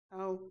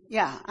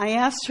Yeah, I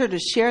asked her to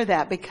share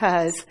that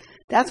because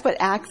that's what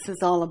Acts is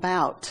all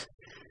about.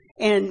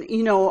 And,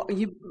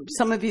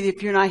 some of you,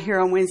 if you're not here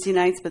on Wednesday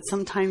nights, but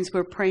sometimes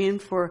we're praying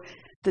for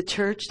the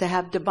church to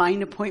have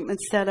divine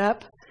appointments set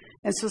up.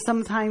 And so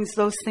sometimes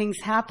those things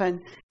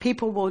happen.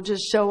 People will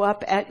just show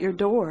up at your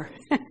door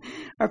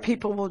or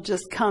people will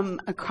just come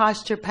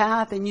across your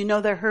path and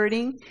they're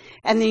hurting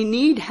and they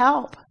need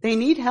help. They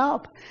need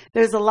help.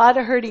 There's a lot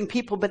of hurting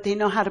people, but they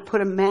know how to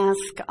put a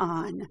mask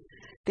on.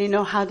 They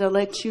know how to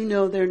let you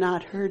know they're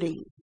not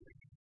hurting.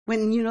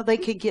 When, they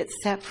could get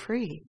set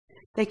free.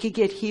 They could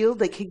get healed.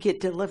 They could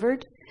get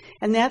delivered.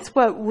 And that's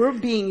what we're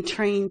being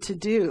trained to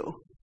do.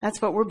 That's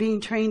what we're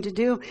being trained to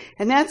do.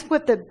 And that's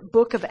what the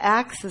book of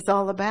Acts is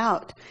all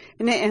about.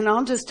 And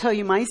I'll just tell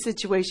you my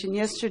situation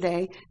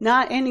yesterday.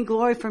 Not any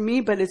glory for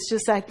me, but it's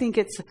just, I think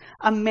it's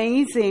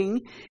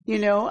amazing.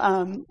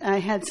 I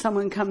had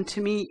someone come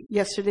to me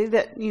yesterday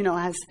that,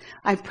 as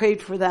I prayed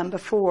for them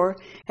before,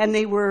 and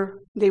they were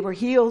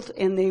healed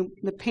and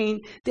the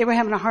pain, they were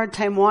having a hard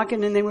time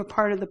walking and they were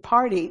part of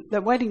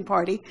the wedding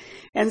party.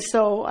 And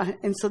so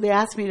they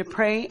asked me to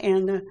pray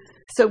and,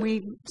 so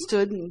we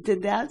stood and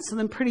did that. So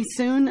then pretty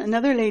soon,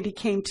 another lady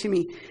came to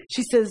me.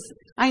 She says,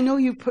 I know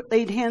you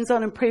laid hands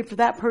on and prayed for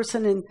that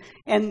person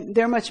and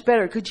they're much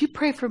better. Could you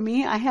pray for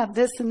me? I have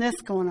this and this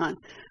going on.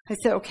 I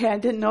said, okay, I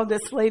didn't know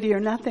this lady or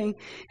nothing.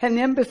 And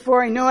then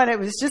before I know it, I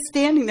was just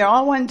standing there.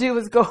 All I wanted to do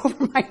was go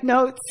over my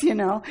notes,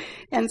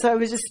 And so I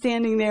was just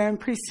standing there and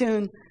pretty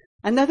soon,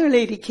 another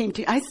lady came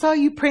to me. I saw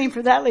you praying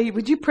for that lady.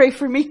 Would you pray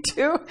for me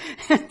too?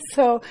 And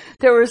so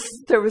there was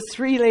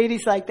 3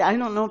 ladies like that. I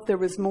don't know if there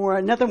was more.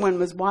 Another one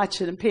was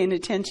watching and paying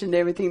attention to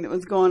everything that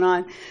was going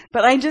on.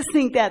 But I just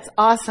think that's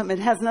awesome. It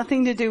has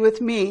nothing to do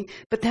with me,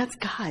 but that's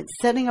God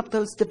setting up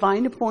those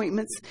divine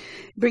appointments,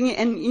 bringing,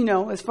 and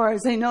as far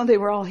as I know, they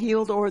were all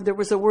healed, or there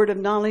was a word of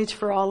knowledge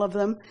for all of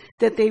them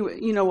that they,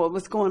 what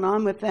was going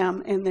on with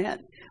them, and that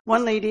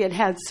one lady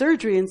had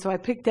surgery, and so I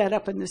picked that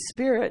up in the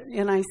spirit,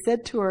 and I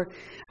said to her,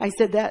 I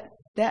said,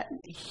 that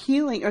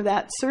healing or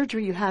that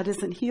surgery you had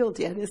isn't healed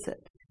yet, is it?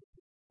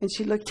 And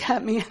she looked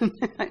at me and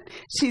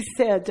she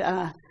said,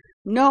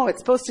 no, it's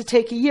supposed to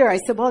take a year. I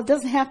said, well, it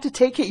doesn't have to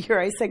take a year.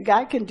 I said,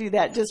 God can do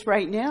that just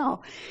right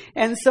now.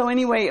 And so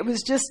anyway, it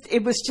was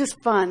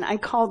just fun. I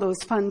call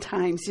those fun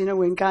times,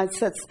 when God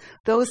sets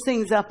those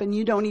things up and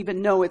you don't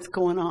even know what's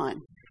going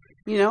on,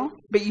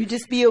 but you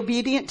just be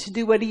obedient to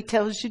do what he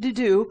tells you to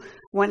do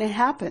when it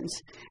happens.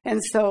 And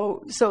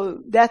so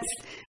that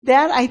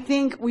I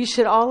think we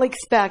should all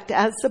expect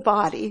as the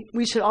body.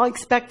 We should all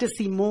expect to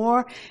see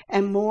more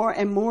and more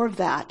and more of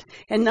that,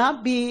 and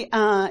not be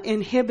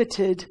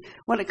inhibited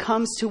when it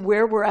comes to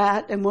where we're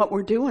at and what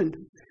we're doing.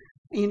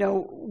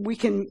 We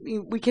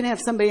can have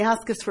somebody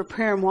ask us for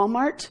prayer in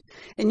Walmart,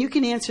 and you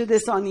can answer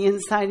this on the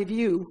inside of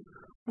you.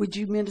 Would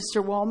you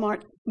minister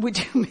Walmart? Would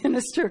you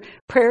minister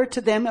prayer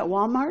to them at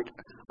Walmart?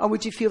 Or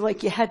would you feel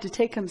like you had to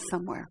take them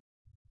somewhere?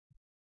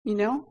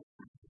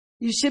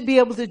 You should be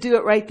able to do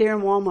it right there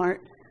in Walmart.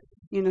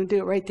 Do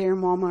it right there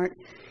in Walmart.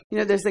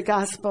 There's a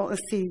gospel.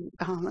 Let's see.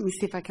 Let me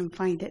see if I can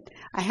find it.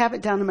 I have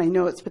it down in my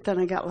notes, but then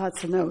I got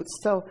lots of notes.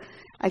 So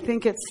I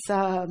think it's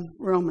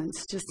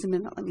Romans. Just a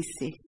minute. Let me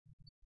see.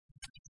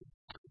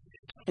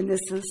 And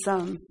this is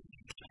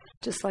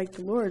just like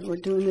the Lord. We're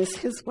doing this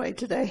his way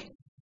today.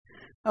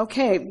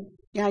 Okay.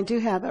 Yeah, I do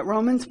have it.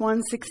 Romans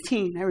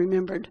 1:16. I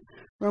remembered.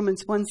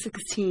 Romans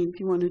 1:16, if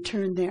you want to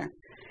turn there.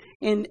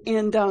 And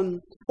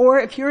or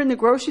if you're in the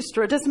grocery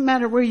store, it doesn't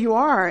matter where you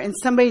are, and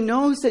somebody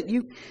knows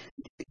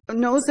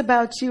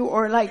about you,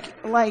 or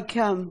like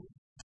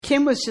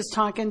Kim was just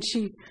talking,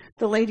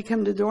 the lady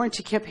come to the door and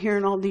she kept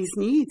hearing all these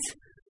needs.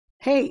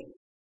 Hey,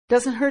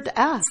 doesn't hurt to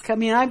ask. I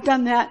mean, I've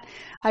done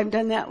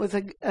that with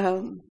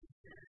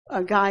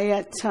a guy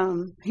at,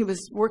 he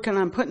was working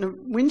on putting a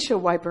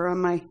windshield wiper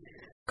on my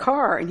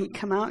car, and he'd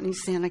come out and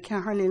he's saying, I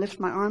can't hardly lift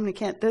my arm, and I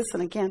can't this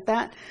and I can't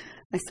that.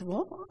 I said,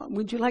 well,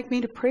 would you like me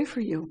to pray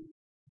for you?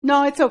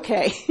 No, it's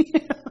okay.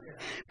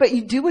 But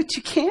you do what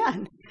you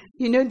can.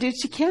 Do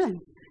what you can.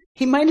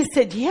 He might have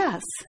said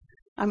yes.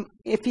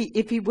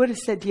 If he would have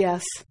said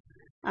yes,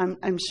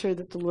 I'm sure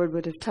that the Lord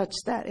would have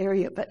touched that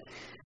area. But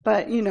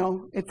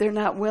if they're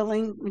not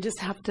willing, we just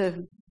have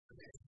to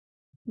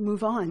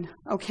move on.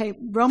 Okay,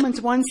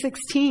 Romans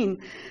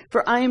 1:16.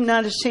 For I am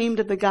not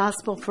ashamed of the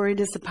gospel, for it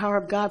is the power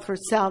of God for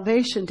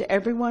salvation to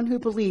everyone who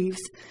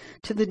believes,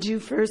 to the Jew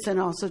first and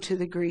also to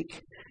the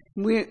Greek.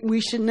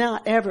 We should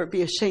not ever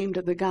be ashamed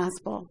of the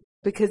gospel,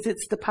 because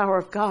it's the power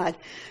of God.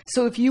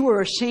 So if you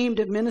were ashamed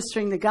of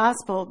ministering the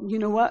gospel, you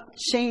know what?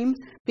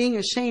 Being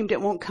ashamed,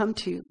 it won't come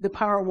to you. The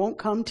power won't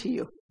come to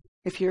you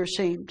if you're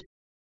ashamed.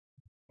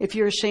 If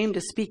you're ashamed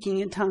of speaking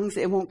in tongues,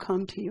 it won't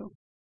come to you.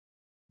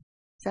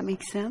 Does that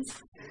make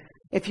sense?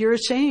 If you're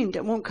ashamed,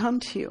 it won't come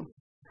to you.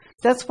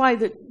 That's why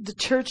the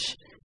church,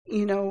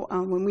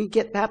 when we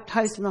get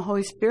baptized in the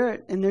Holy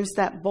Spirit and there's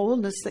that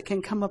boldness that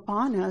can come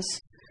upon us,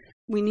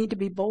 we need to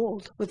be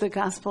bold with the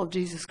gospel of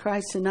Jesus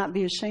Christ and not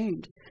be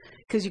ashamed.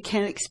 Because you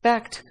can't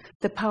expect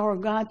the power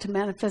of God to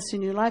manifest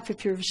in your life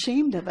if you're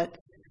ashamed of it.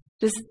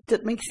 Does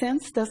that make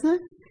sense, doesn't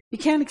it? You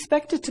can't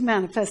expect it to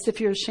manifest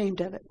if you're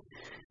ashamed of it.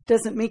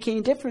 Doesn't make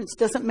any difference.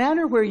 Doesn't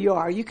matter where you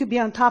are. You could be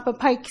on top of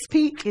Pikes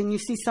Peak and you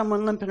see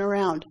someone limping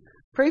around.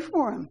 Pray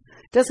for them.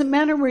 Doesn't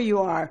matter where you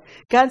are.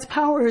 God's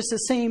power is the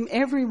same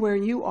everywhere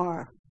you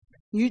are.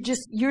 You're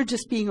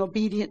just being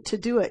obedient to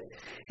do it.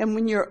 And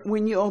when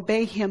you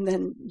obey him,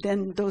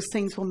 then those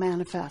things will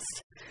manifest,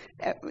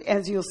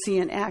 as you'll see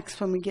in Acts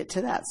when we get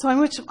to that. So I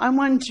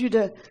want you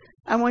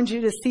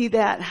to see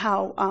that,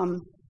 how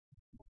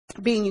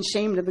being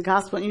ashamed of the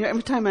gospel.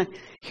 Every time I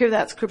hear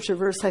that scripture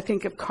verse, I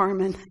think of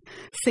Carmen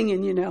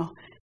singing.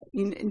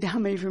 How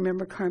many of you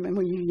remember Carmen?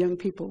 Well, you young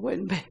people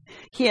wouldn't, but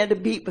he had a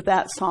beat with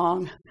that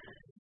song.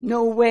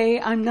 No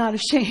way, I'm not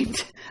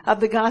ashamed of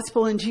the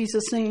gospel in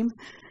Jesus' name.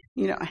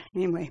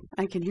 Anyway,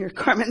 I can hear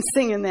Carmen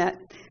singing that,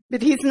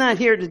 but he's not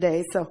here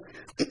today. So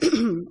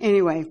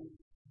anyway,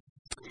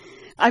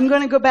 I'm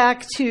going to go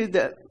back to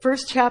the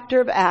first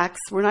chapter of Acts.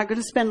 We're not going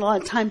to spend a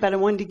lot of time, but I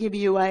wanted to give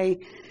you a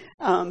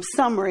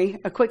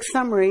quick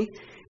summary.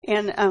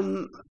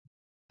 And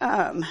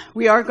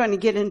we are going to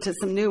get into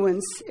some new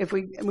ones if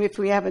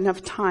we have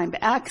enough time.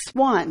 But Acts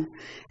 1,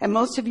 and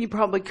most of you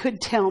probably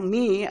could tell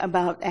me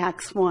about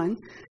Acts 1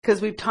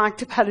 because we've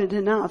talked about it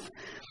enough.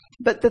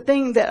 But the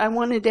thing that I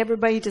wanted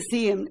everybody to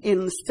see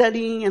in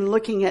studying and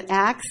looking at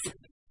Acts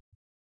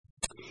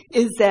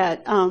is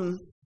that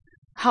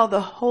how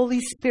the Holy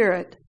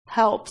Spirit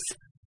helps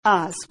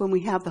us when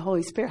we have the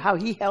Holy Spirit, how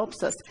he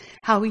helps us,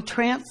 how he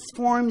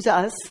transforms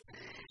us,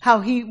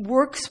 how he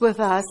works with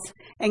us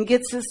and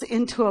gets us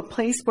into a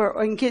place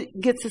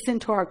gets us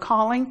into our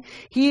calling.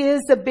 He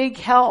is a big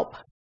help.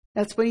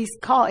 That's what he's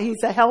called.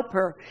 He's a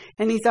helper,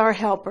 and he's our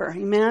helper.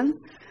 Amen?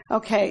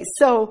 Okay,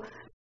 so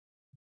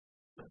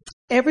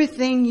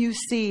everything you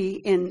see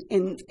in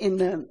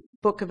the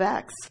book of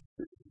Acts,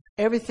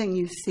 everything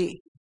you see,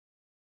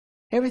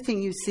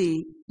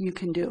 you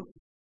can do.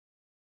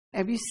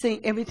 Have you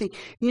seen everything?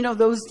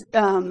 Those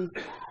the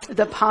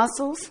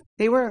apostles,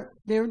 they were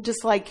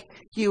just like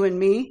you and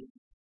me.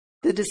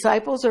 The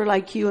disciples are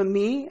like you and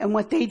me, and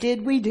what they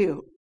did, we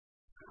do.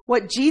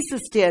 What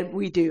Jesus did,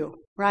 we do.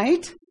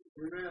 Right?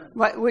 Amen.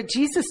 What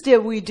Jesus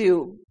did, we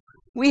do.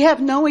 We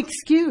have no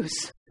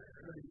excuse.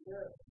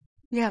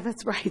 Yeah,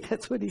 that's right.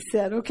 That's what he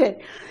said.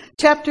 Okay.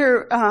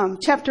 Chapter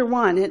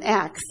 1 in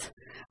Acts.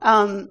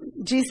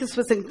 Jesus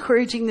was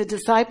encouraging the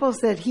disciples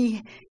that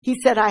he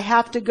said, I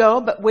have to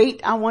go, but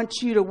wait, I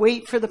want you to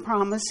wait for the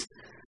promise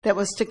that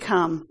was to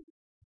come.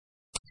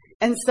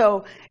 And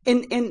so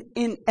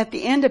at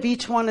the end of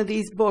each one of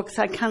these books,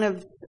 I kind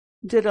of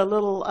did a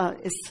little,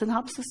 is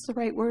synopsis the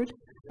right word?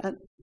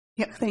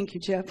 Yeah, thank you,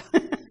 Jeff.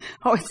 I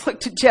always look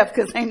to Jeff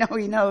because I know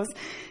he knows.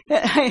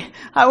 I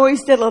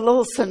always did a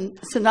little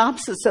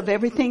synopsis of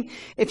everything.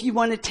 If you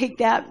want to take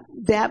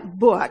that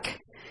book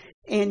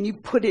and you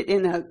put it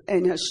in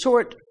a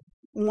short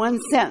one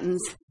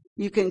sentence,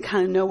 you can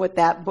kind of know what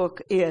that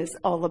book is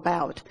all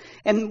about.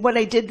 And what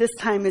I did this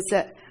time is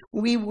that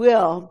we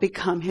will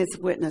become his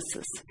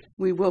witnesses.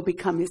 We will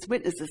become his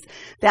witnesses.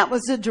 That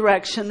was the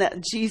direction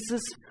that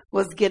Jesus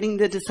was getting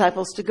the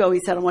disciples to go. He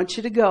said, I want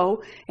you to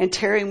go and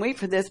tarry and wait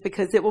for this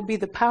because it will be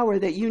the power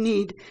that you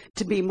need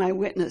to be my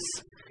witness.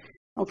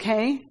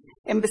 Okay?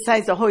 And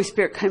besides, the Holy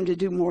Spirit came to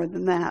do more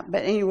than that.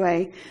 But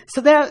anyway,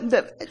 so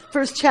the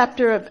first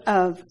chapter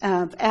of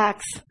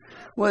Acts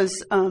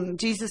was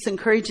Jesus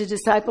encouraged the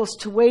disciples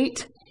to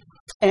wait,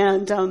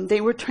 and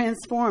they were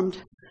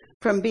transformed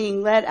from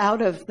being led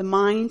out of the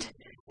mind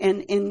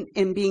and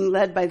being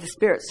led by the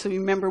Spirit. So you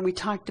remember we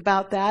talked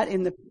about that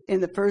in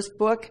the first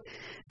book.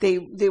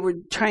 They were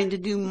trying to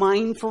do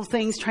mindful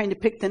things, trying to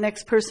pick the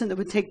next person that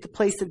would take the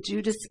place of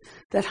Judas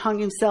that hung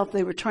himself.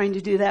 They were trying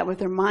to do that with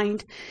their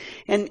mind.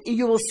 And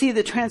you will see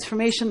the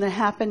transformation that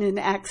happened in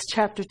Acts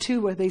chapter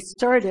 2, where they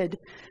started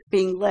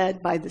being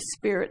led by the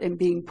Spirit and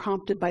being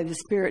prompted by the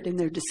Spirit in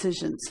their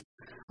decisions.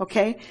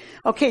 Okay,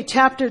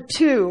 chapter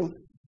 2.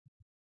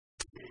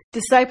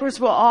 Disciples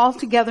were all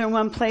together in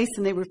one place,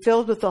 and they were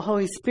filled with the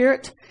Holy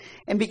Spirit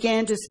and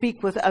began to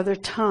speak with other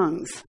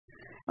tongues.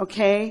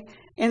 Okay?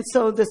 And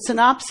so the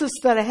synopsis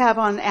that I have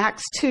on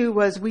Acts 2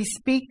 was, we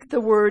speak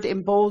the word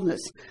in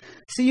boldness.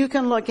 So you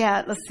can look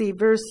at,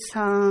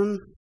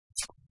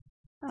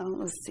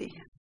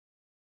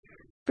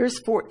 verse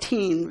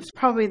 14 was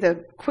probably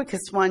the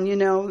quickest one,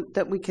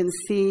 that we can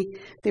see.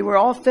 They were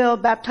all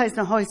filled, baptized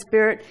in the Holy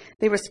Spirit.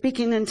 They were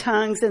speaking in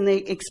tongues, and they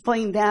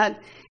explained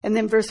that. And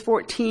then verse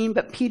 14,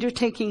 but Peter,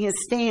 taking his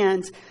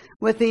stand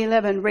with the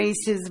 11,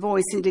 raised his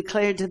voice and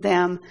declared to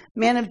them,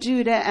 Men of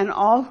Judah and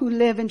all who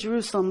live in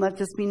Jerusalem, let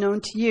this be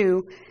known to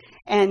you,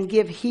 and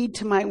give heed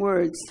to my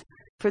words.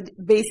 For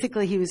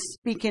basically, he was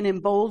speaking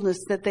in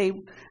boldness that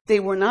they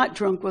were not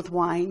drunk with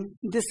wine.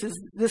 This is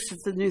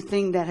the new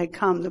thing that had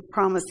come, the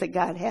promise that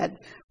God had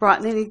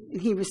brought. And then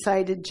he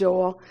recited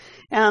Joel.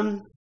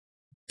 Then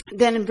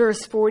in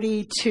verse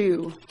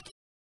 42,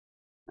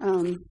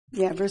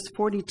 verse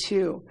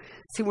 42.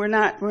 See, we're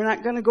not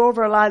going to go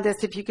over a lot of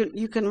this. If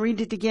you can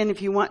read it again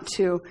if you want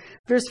to.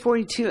 Verse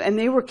 42, and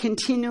they were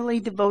continually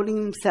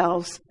devoting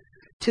themselves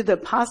to the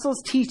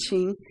apostles'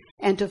 teaching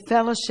and to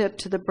fellowship,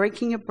 to the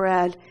breaking of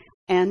bread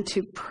and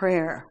to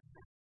prayer.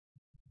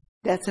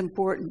 That's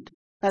important.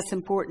 That's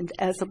important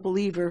as a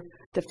believer.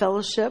 The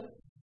fellowship,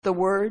 the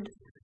word,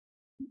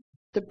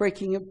 the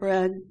breaking of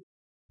bread,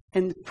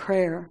 and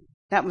prayer.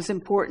 That was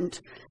important,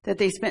 that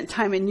they spent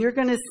time. And you're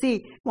going to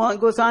see, well, it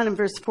goes on in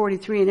verse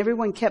 43, and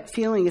everyone kept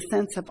feeling a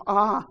sense of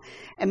awe,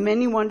 and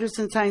many wonders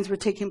and signs were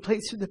taking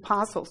place through the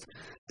apostles.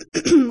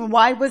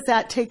 Why was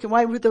that taken?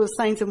 Why were those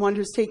signs and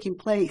wonders taking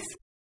place?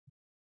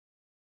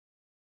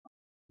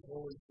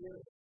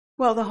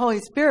 Well, the Holy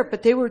Spirit,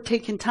 but they were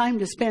taking time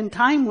to spend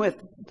time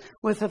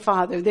with the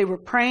Father. They were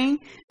praying.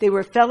 They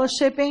were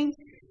fellowshipping.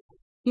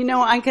 You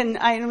know, I don't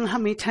know how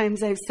many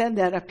times I've said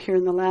that up here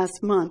in the last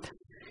month,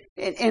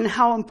 and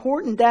how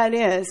important that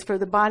is for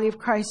the body of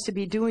Christ to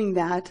be doing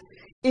that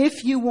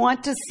if you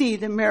want to see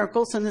the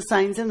miracles and the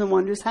signs and the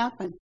wonders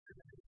happen.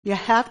 You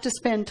have to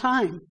spend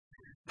time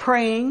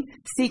praying,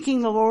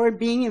 seeking the Lord,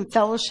 being in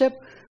fellowship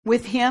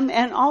with Him,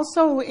 and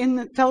also in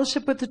the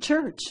fellowship with the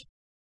church.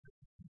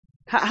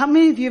 How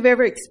many of you have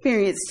ever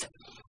experienced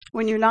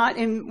when you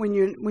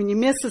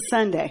miss a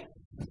Sunday?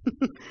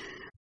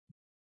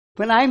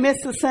 When I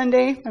miss a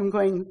Sunday, I'm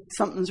going,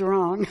 something's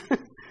wrong.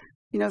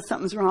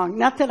 Something's wrong.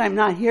 Not that I'm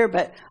not here,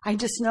 but I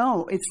just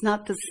know it's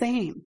not the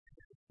same.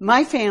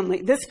 My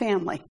family, this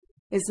family,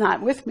 is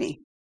not with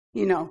me.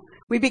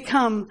 We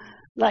become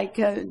like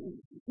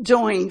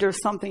joined or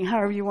something,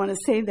 however you want to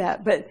say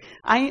that. But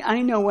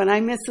I know when I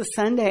miss a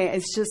Sunday,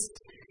 it's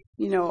just,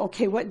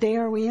 okay, what day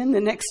are we in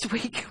the next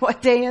week?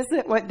 What day is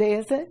it? What day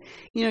is it?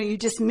 You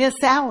just miss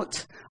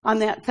out on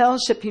that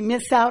fellowship. You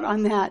miss out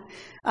on that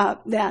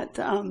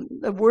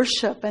the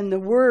worship and the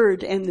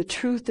word and the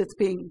truth that's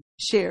being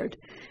shared.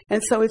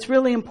 And so it's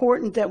really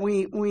important that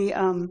we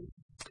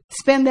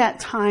spend that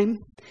time.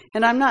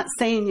 And I'm not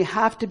saying you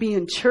have to be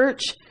in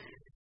church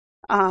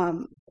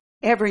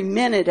every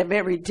minute of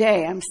every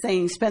day. I'm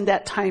saying spend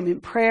that time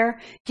in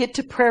prayer. Get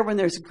to prayer when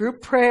there's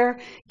group prayer.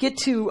 Get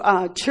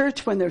to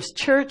church when there's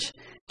church.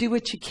 Do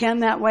what you can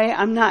that way.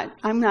 I'm not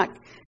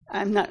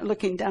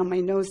looking down my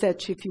nose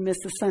at you if you miss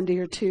a Sunday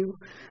or two.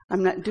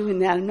 I'm not doing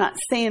that. I'm not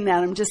saying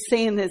that. I'm just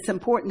saying that it's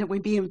important that we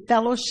be in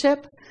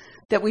fellowship,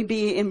 that we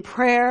be in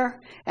prayer,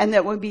 and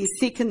that we be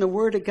seeking the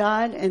Word of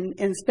God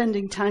and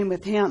spending time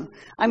with Him.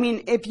 I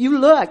mean, if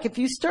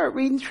you start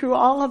reading through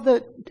all of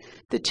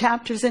the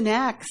chapters in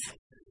Acts,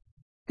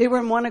 they were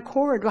in one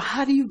accord. Well,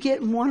 how do you get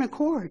in one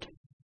accord?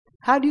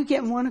 How do you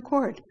get in one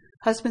accord?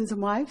 Husbands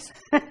and wives?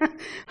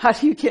 How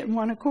do you get in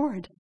one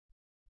accord?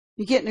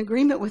 You get in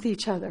agreement with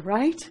each other,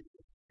 right?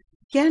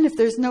 Again, if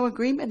there's no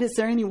agreement, is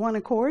there any one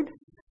accord?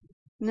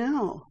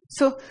 No.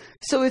 So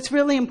it's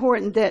really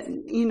important that,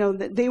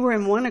 that they were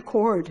in one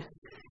accord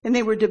and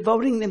they were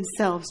devoting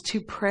themselves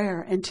to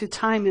prayer and to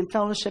time and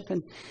fellowship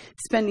and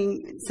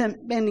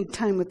spending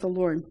time with the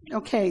Lord.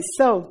 Okay,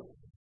 so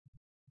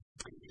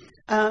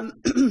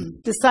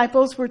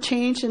disciples were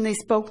changed and they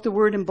spoke the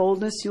word in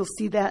boldness. You'll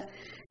see that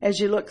as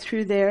you look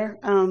through there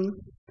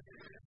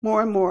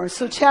more and more.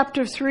 So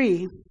chapter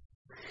 3.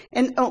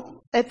 And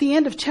at the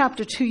end of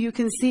chapter 2, you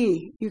can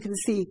see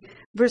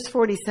verse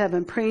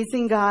 47,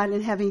 praising God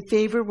and having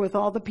favor with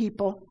all the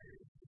people.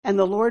 And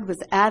the Lord was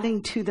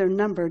adding to their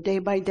number day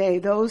by day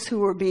those who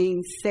were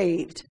being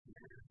saved.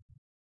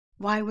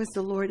 Why was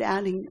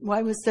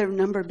their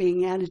number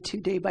being added to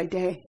day by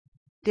day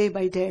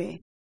by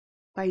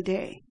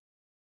day?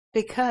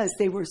 Because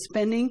they were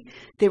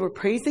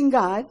praising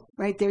God.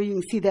 Right there, you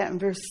can see that in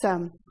verse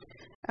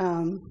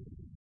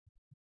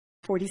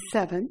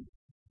 47.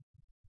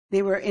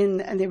 They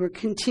were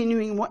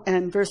continuing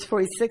in verse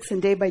 46,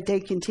 and day by day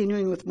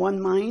continuing with one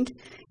mind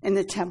in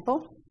the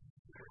temple.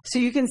 So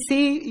you can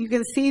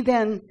see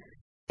then,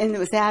 and it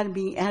was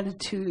being added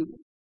to,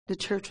 the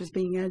church was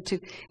being added to.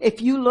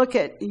 If you look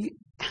at,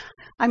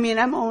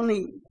 I'm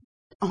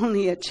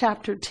only at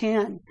chapter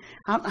 10.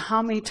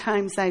 How many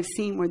times I've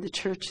seen where the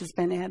church has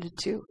been added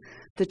to.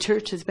 The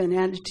church has been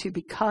added to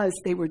because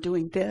they were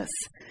doing this,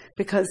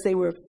 because they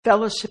were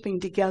fellowshipping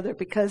together,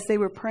 because they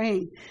were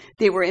praying.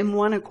 They were in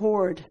one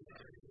accord.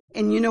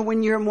 And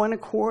when you're in one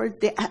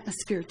accord, the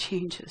atmosphere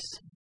changes.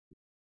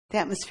 The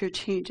atmosphere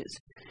changes.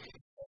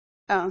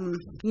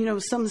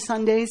 Some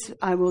Sundays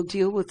I will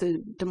deal with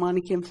the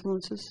demonic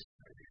influences,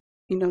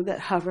 that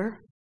hover,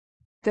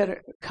 that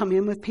come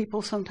in with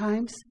people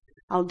sometimes.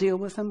 I'll deal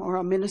with them, or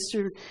I'll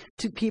minister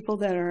to people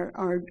that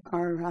are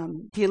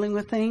dealing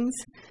with things,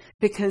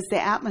 because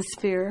the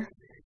atmosphere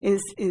is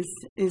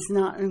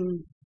not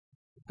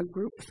a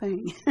group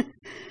thing.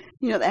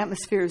 The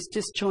atmosphere is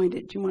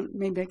disjointed.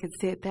 Maybe I could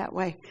say it that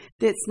way.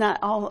 It's not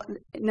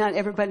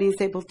everybody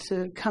is able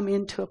to come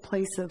into a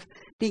place of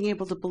being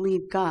able to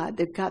believe God.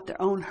 They've got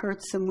their own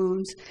hurts and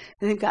wounds,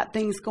 and they've got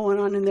things going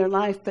on in their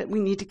life, but we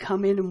need to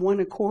come in one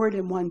accord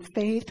and one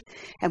faith.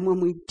 And when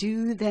we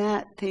do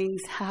that,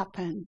 things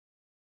happen.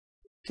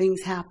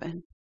 Things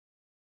happen.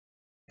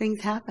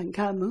 Things happen.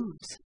 God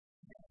moves.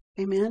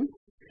 Amen?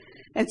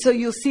 And so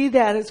you'll see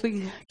that as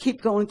we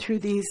keep going through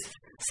these.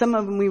 Some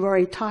of them we've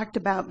already talked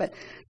about, but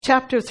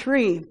chapter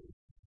 3.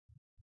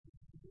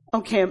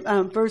 Okay,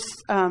 verse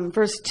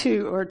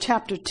 2, or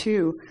chapter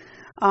 2.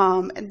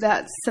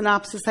 That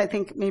synopsis, I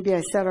think maybe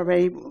I said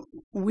already,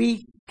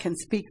 we can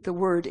speak the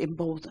word in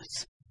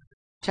boldness.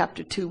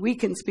 Chapter 2, we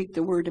can speak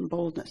the word in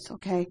boldness,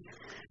 okay?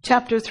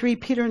 Chapter 3,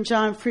 Peter and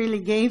John freely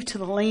gave to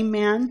the lame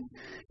man.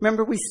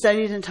 Remember we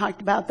studied and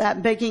talked about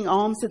that, begging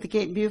alms at the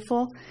gate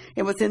beautiful.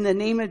 It was in the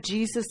name of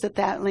Jesus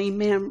that lame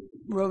man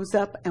rose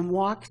up and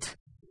walked.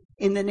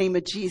 In the name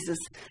of Jesus.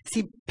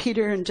 See,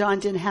 Peter and John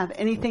didn't have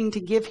anything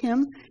to give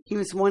him. He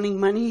was wanting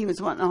money. He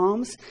was wanting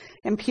alms.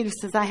 And Peter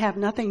says, I have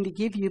nothing to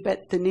give you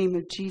but the name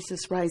of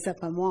Jesus, rise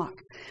up and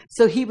walk.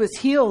 So he was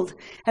healed.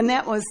 And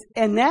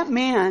that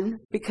man,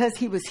 because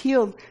he was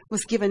healed,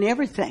 was given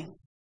everything.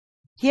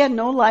 He had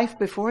no life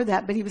before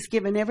that, but he was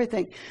given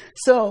everything.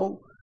 So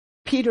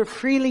Peter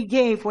freely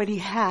gave what he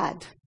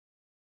had.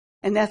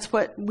 And that's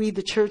what we,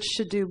 the church,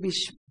 should do.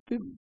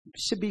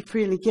 Should be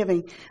freely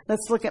giving.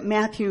 Let's look at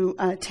Matthew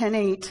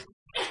 10:8.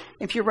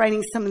 If you're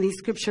writing some of these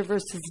scripture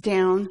verses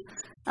down,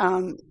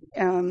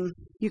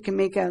 you can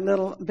make a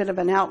little bit of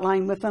an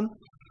outline with them.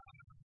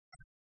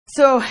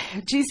 So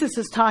Jesus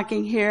is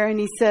talking here, and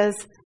he says,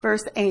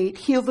 verse 8,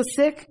 heal the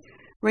sick,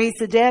 raise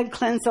the dead,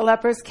 cleanse the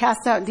lepers,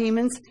 cast out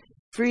demons.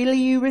 Freely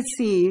you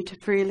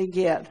received, freely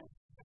give.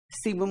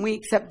 See, when we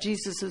accept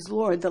Jesus as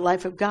Lord, the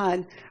life of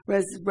God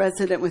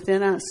resident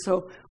within us.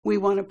 So we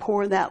want to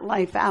pour that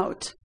life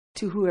out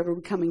to whoever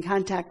we come in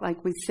contact,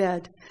 like we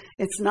said.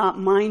 It's not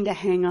mine to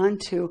hang on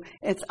to.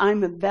 It's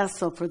I'm a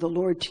vessel for the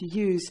Lord to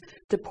use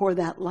to pour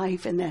that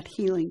life and that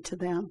healing to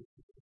them.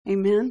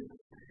 Amen?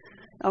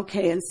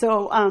 Okay, and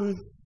so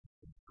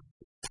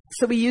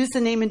we use the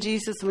name of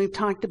Jesus, and we've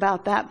talked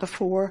about that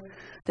before.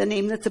 The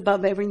name that's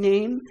above every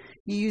name.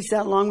 You use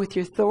that along with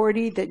your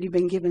authority that you've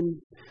been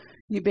given.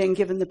 You've been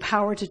given the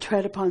power to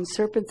tread upon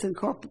serpents and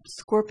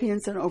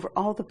scorpions and over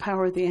all the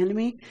power of the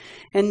enemy,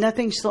 and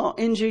nothing shall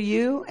injure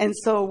you. And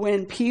so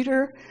when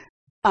Peter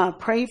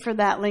prayed for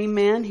that lame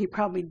man, he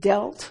probably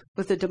dealt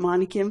with a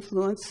demonic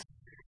influence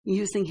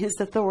using his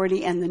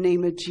authority and the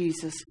name of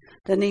Jesus.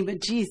 The name of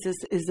Jesus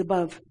is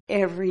above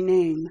every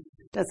name.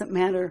 Doesn't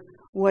matter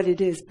what it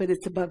is, but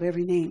it's above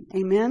every name.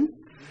 Amen?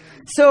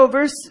 So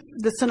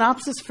the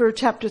synopsis for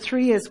chapter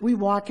 3 is we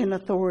walk in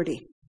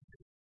authority.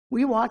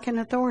 We walk in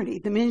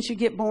authority. The minute you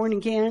get born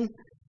again,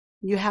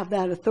 you have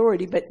that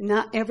authority, but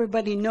not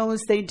everybody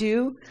knows they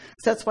do.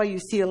 So that's why you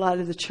see a lot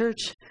of the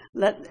church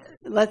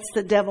lets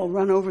the devil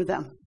run over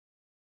them.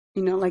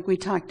 You know, like we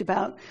talked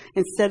about,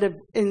 instead of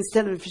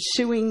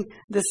shooing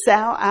the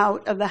sow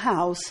out of the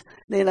house,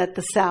 they let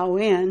the sow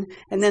in,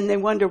 and then they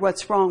wonder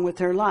what's wrong with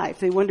their life.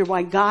 They wonder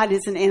why God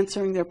isn't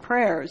answering their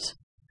prayers.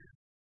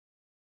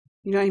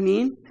 You know what I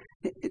mean?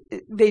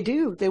 They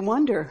do. They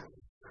wonder.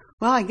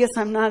 Well, I guess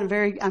I'm not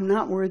worthy. I'm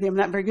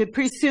not very good.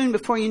 Pretty soon,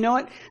 before you know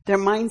it, their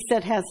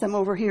mindset has them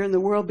over here in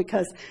the world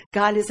because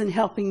God isn't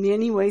helping me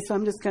anyway, so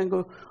I'm just going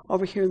to go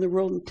over here in the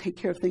world and take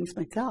care of things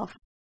myself.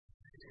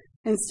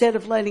 Instead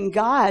of letting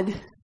God,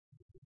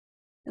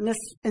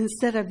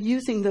 instead of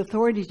using the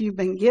authority you've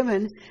been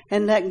given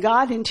and let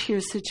God into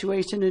your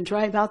situation and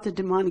drive out the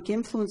demonic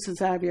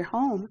influences out of your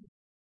home.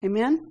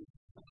 Amen?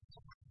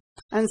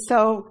 And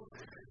so,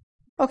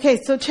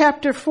 okay, so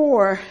chapter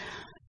 4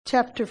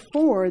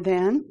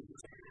 then,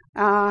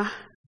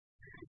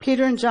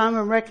 Peter and John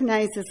were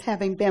recognized as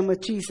having been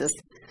with Jesus.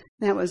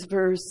 That was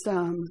verse,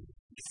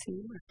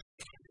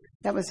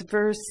 that was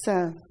verse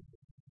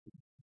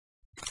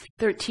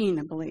 13,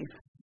 I believe.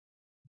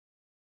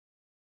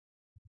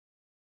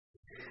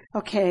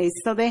 Okay,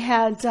 so they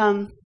had,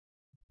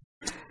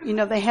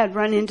 they had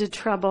run into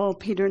trouble,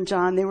 Peter and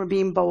John. They were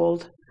being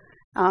bold.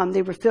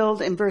 They were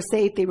filled, in verse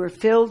 8, they were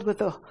filled with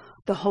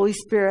the Holy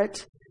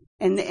Spirit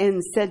and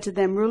said to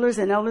them, rulers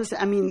and elders,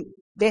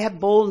 they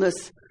had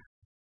boldness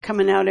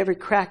coming out every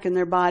crack in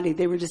their body.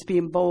 They were just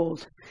being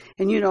bold.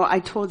 And, I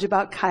told you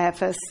about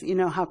Caiaphas,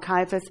 how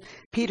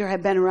Peter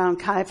had been around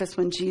Caiaphas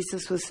when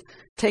Jesus was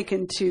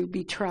taken to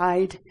be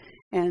tried.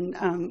 And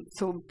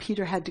so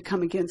Peter had to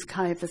come against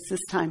Caiaphas this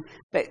time.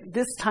 But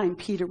this time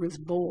Peter was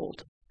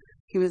bold.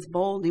 He was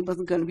bold. He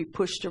wasn't going to be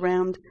pushed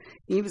around.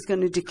 He was going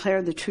to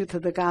declare the truth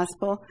of the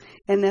gospel.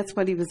 And that's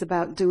what he was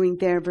about doing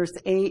there, verse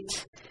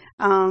 8.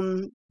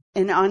 And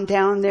on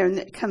down there, and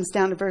it comes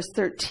down to verse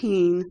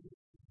 13.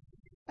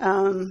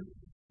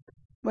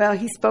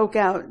 He spoke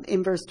out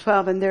in verse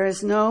 12, and there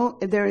is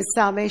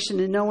salvation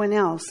in no one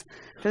else,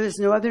 for there is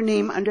no other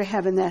name under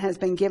heaven that has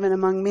been given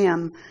among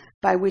men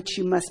by which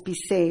you must be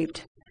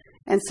saved.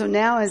 And so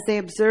now, as they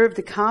observed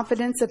the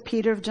confidence of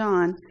Peter and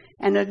John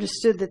and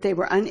understood that they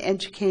were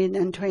uneducated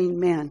and untrained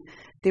men,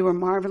 they were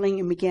marveling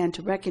and began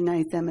to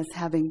recognize them as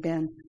having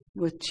been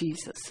with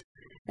Jesus.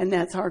 And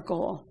that's our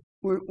goal.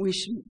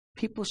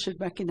 People should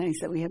recognize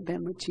that we have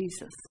been with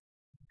Jesus.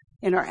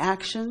 In our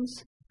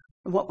actions,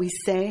 what we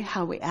say,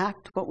 how we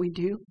act, what we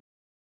do,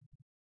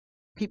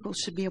 people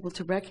should be able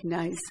to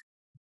recognize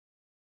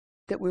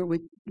that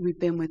we've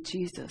been with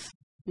Jesus,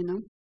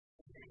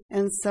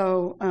 And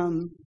so,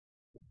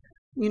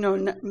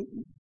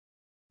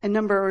 a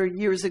number of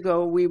years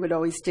ago, we would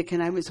always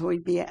I was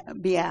always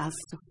be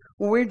asked,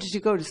 well, where did you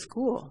go to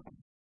school?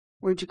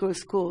 Where did you go to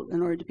school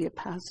in order to be a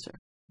pastor?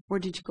 Where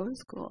did you go to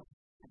school?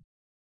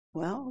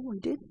 Well, we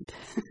didn't.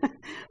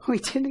 We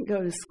didn't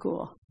go to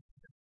school.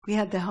 We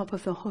had the help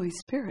of the Holy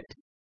Spirit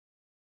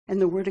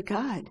and the Word of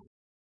God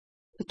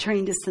that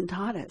trained us and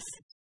taught us.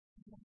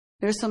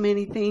 There's so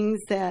many things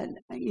that,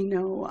 I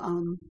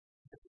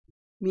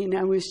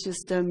was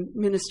just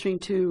ministering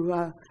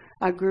to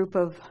a group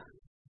of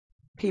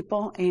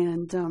people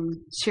and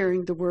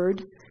sharing the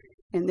Word.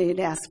 And they had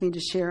asked me to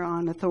share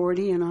on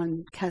authority and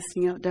on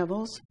casting out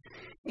devils.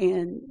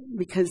 And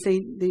because they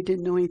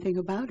didn't know anything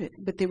about it,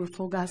 but they were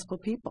full gospel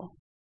people.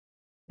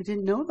 They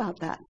didn't know about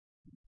that.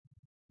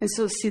 And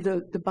so, see,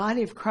 the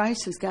body of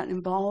Christ has gotten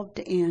involved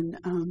in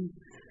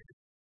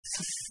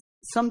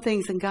some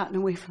things and gotten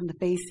away from the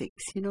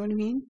basics. You know what I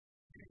mean?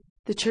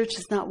 The church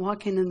is not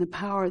walking in the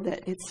power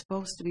that it's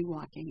supposed to be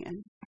walking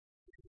in.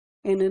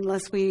 And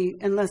unless we,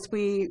 and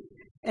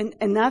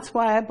that's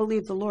why I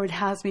believe the Lord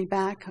has me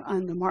back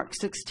on the Mark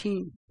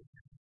 16,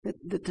 that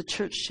the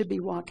church should be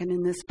walking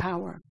in this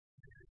power,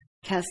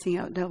 casting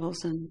out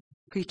devils and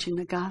preaching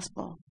the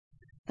gospel,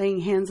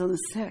 laying hands on the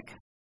sick.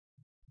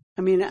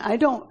 I mean, I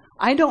don't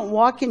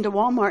walk into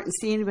Walmart and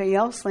see anybody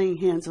else laying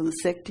hands on the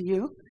sick, do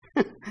you?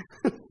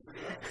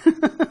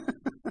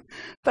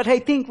 But I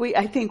think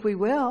we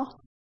will.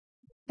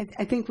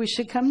 I think we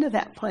should come to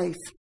that place.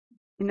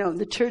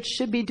 The church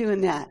should be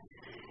doing that.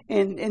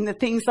 And the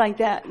things like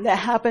that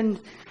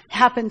happened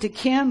to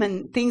Kim,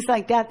 and things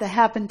like that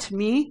happened to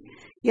me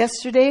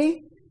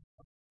yesterday.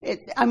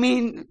 I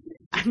mean,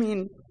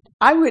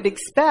 I would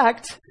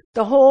expect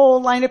the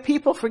whole line of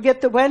people,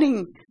 forget the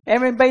wedding,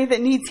 everybody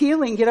that needs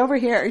healing, get over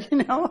here, You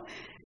know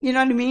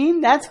what I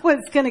mean? That's what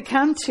it's going to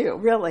come to,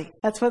 really.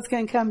 That's what it's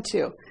going to come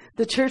to.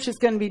 The church is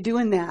going to be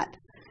doing that.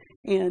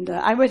 And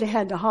I would have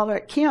had to holler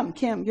at Kim,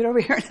 get over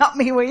here and help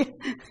me, will you?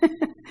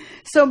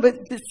 So, but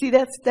see,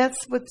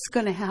 that's what's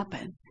going to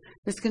happen.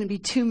 There's going to be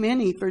too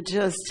many for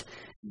just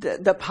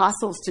the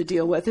apostles to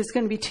deal with. There's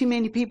going to be too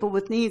many people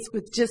with needs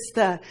with just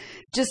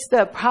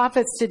the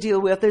prophets to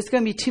deal with. There's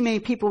going to be too many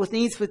people with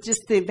needs with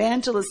just the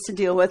evangelists to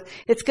deal with.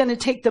 It's going to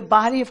take the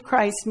body of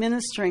Christ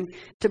ministering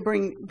to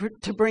bring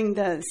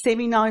the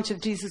saving knowledge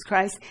of Jesus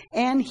Christ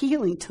and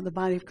healing to the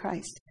body of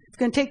Christ. It's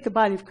going to take the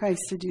body of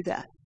Christ to do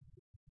that.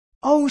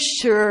 Oh,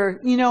 sure.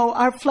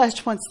 Our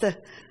flesh wants to,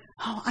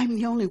 I'm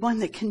the only one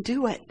that can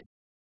do it.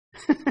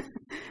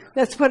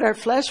 That's what our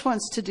flesh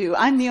wants to do.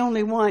 I'm the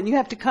only one. You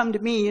have to come to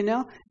me,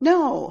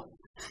 No.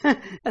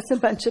 That's a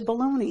bunch of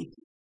baloney.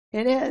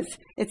 It is.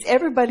 It's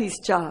everybody's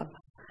job.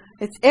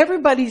 It's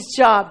everybody's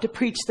job to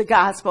preach the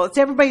gospel. It's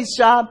everybody's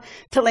job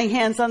to lay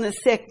hands on the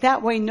sick.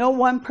 That way no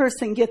one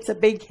person gets a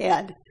big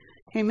head.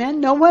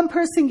 Amen? No one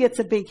person gets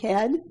a big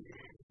head.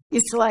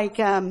 It's like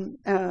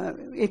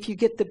if you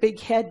get the big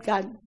head,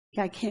 God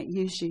can't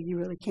use you. You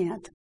really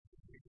can't.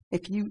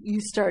 If you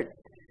start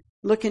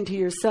looking to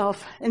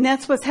yourself, and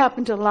that's what's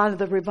happened to a lot of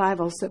the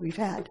revivals that we've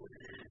had.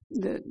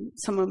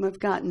 Some of them have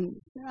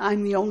gotten,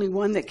 I'm the only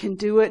one that can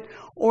do it,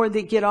 or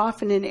they get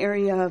off in an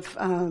area of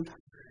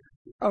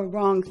a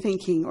wrong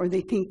thinking, or they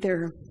think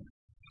they're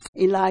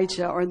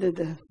Elijah, or they're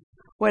the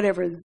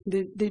whatever.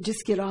 They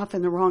just get off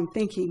in the wrong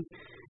thinking.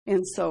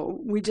 And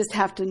so we just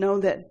have to know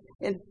that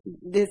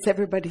it's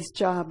everybody's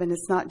job, and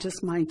it's not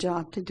just my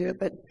job to do it.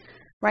 But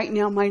right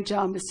now, my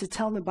job is to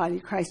tell the body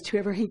of Christ,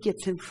 whoever he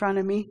gets in front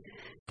of me,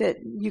 that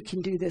you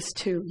can do this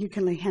too. You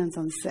can lay hands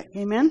on the sick.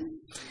 Amen?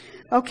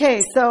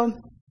 Okay, so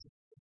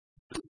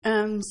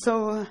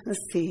let's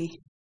see.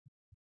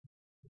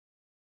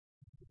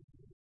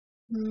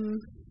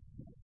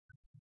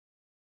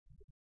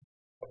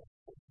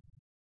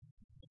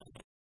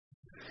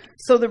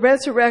 So the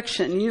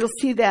resurrection, you'll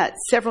see that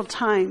several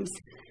times.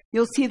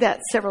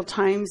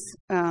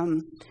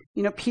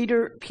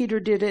 Peter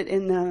did it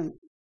in the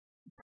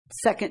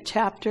 2nd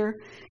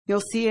chapter.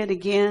 You'll see it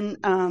again,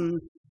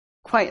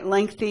 quite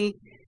lengthy,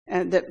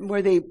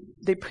 where they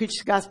preached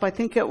the gospel. I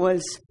think it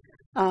was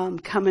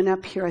coming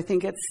up here. I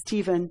think it's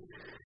Stephen,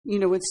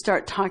 would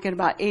start talking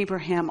about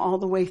Abraham all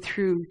the way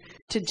through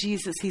to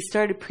Jesus. He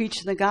started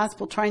preaching the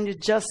gospel, trying to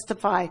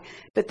justify,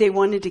 but they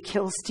wanted to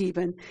kill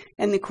Stephen.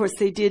 And of course,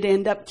 they did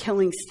end up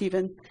killing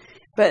Stephen.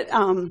 But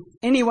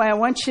anyway, I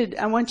want you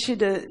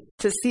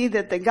to see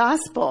that the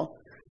gospel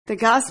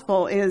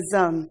is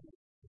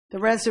the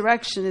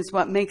resurrection is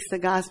what makes the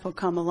gospel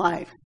come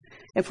alive.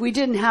 If we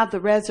didn't have the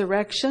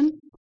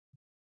resurrection,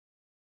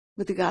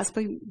 would the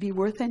gospel be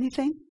worth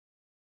anything?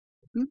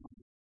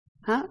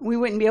 We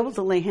wouldn't be able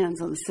to lay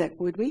hands on the sick,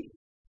 would we?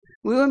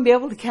 We wouldn't be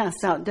able to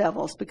cast out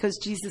devils because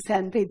Jesus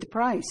hadn't paid the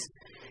price.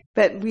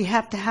 But we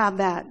have to have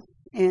that.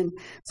 And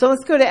so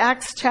let's go to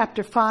Acts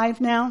chapter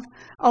 5 now.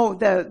 Oh,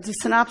 the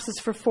synopsis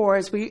for 4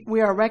 is we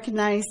are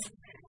recognized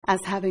as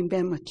having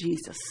been with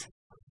Jesus.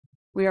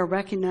 We are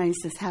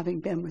recognized as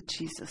having been with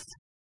Jesus.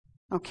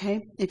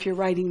 Okay? If you're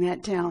writing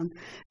that down,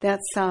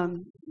 that's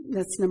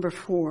number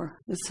 4,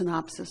 the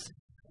synopsis.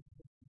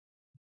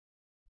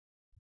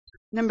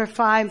 Number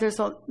 5,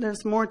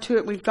 there's more to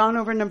it. We've gone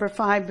over number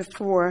 5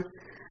 before.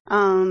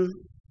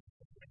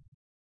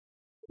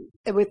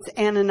 With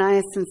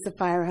Ananias and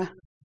Sapphira.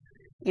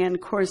 And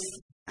of course,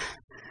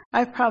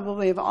 I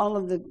probably, of all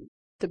of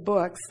the the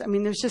books. I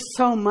mean, there's just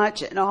so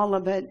much in all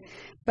of it.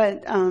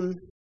 But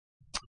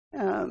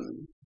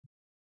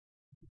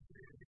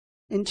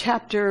in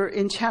chapter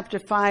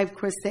 5, of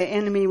course, the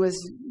enemy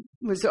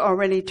was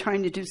already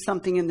trying to do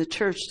something in the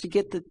church to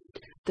get the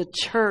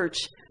church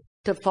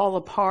to fall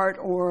apart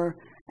or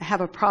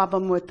have a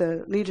problem with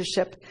the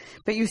leadership.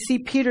 But you see,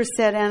 Peter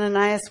said,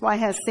 Ananias, why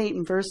has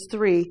Satan, verse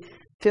 3,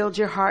 filled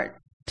your heart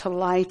to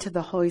lie to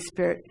the Holy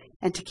Spirit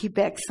and to keep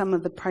back some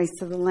of the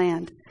price of the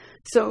land?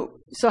 So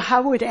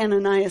how would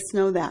Ananias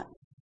know that?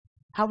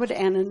 How would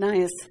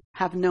Ananias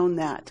have known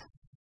that?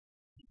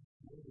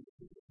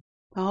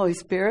 The Holy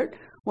Spirit?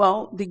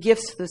 Well, the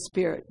gifts of the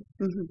Spirit.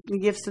 The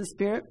gifts of the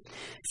Spirit.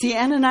 See,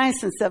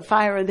 Ananias and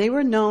Sapphira, they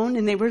were known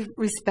and they were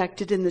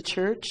respected in the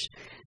church.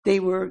 They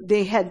weren't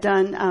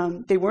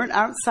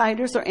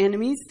outsiders or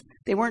enemies.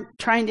 They weren't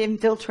trying to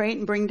infiltrate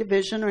and bring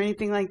division or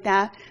anything like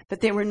that,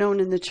 but they were known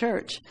in the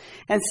church.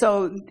 And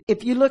so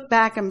if you look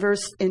back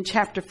in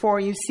chapter 4,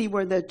 you see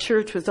where the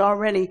church was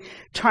already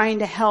trying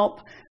to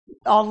help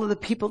all of the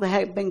people that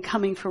had been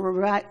coming for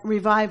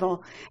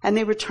revival. And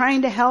they were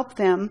trying to help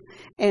them,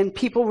 and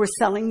people were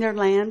selling their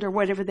land or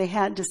whatever they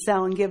had to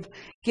sell and give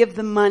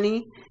the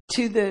money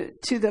to the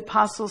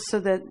apostles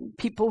so that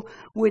people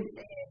would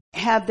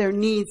have their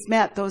needs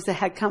met, those that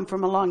had come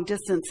from a long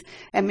distance,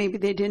 and maybe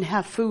they didn't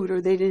have food or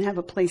they didn't have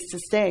a place to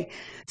stay.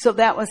 So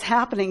that was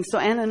happening. So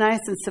Ananias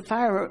and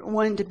Sapphira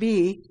wanted to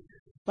be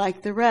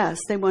like the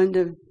rest. They wanted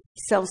to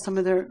sell some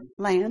of their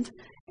land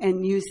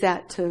and use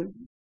that to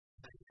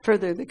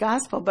further the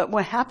gospel. But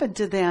what happened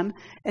to them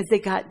is they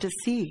got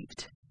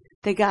deceived.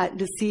 They got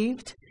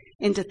deceived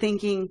into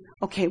thinking,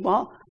 okay,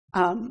 well,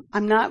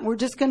 we're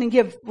just going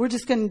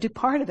to do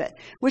part of it,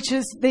 which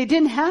is they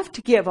didn't have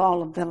to give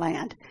all of the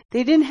land.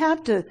 They didn't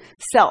have to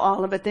sell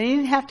all of it. They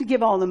didn't have to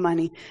give all the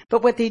money.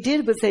 But what they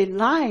did was they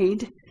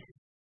lied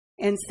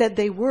and said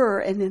they were,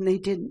 and then they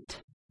didn't.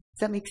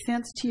 Does that make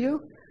sense to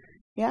you?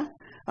 Yeah?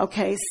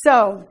 Okay,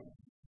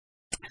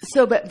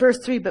 but verse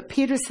 3, but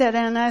Peter said,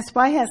 Ananias,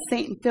 why has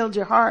Satan filled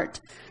your heart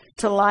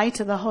to lie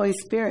to the Holy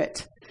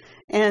Spirit?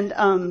 And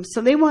so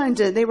they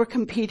were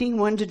competing,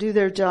 wanted to do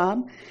their job.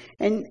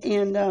 And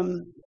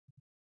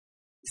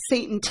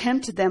Satan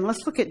tempted them.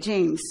 Let's look at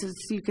James so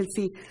you can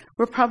see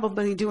we're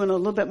probably doing a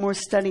little bit more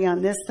study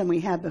on this than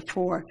we had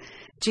before.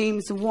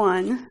 James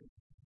 1,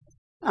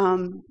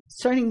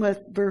 starting with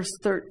verse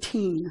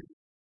 13.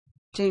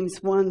 James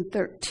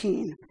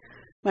 1:13. Am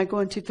I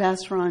going too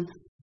fast, Ron?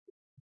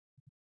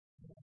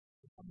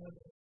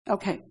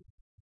 Okay.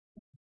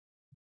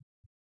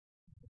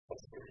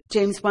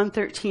 James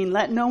 1:13,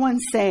 let no one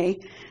say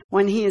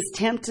when he is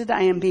tempted,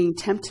 I am being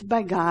tempted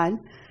by God.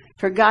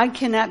 For God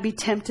cannot be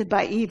tempted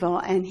by evil,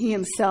 and he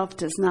himself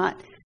does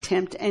not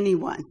tempt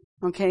anyone.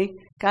 Okay?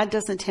 God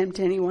doesn't tempt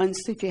anyone.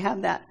 So if you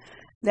have that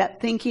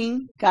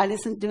thinking, God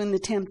isn't doing the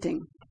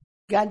tempting.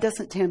 God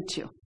doesn't tempt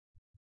you.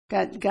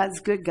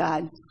 God's good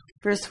God.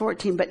 Verse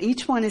 14, but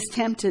each one is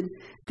tempted.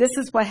 This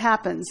is what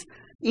happens.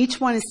 Each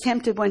one is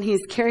tempted when he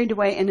is carried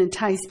away and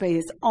enticed by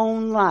his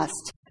own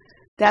lust.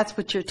 That's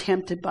what you're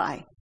tempted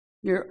by.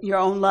 Your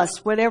own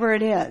lust, whatever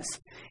it is.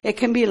 It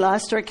can be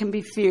lust, or it can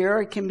be fear,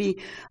 or it can be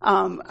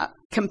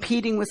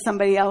competing with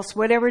somebody else.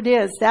 Whatever it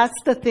is, that's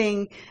the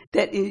thing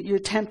that you're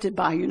tempted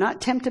by. You're not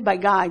tempted by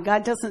God.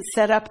 God doesn't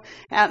set up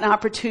an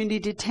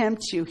opportunity to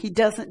tempt you. He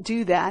doesn't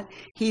do that.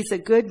 He's a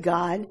good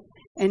God,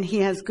 and he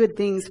has good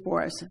things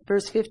for us.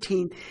 Verse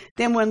 15,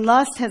 then when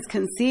lust has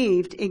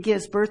conceived, it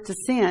gives birth to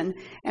sin,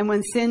 and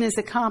when sin is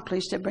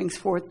accomplished, it brings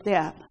forth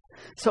death.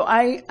 So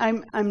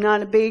I'm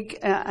not a big,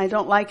 I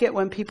don't like it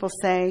when people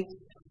say,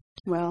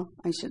 well,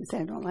 I shouldn't say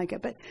I don't like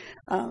it, but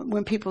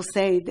when people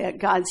say that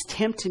God's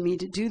tempted me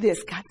to do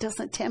this, God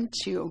doesn't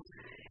tempt you.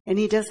 And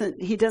he doesn't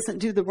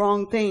do the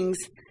wrong things.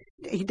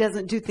 He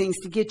doesn't do things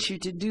to get you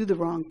to do the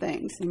wrong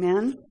things.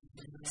 Amen?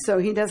 So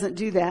he doesn't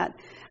do that.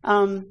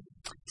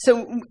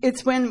 So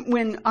it's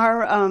when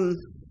our,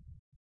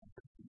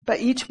 but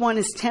each one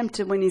is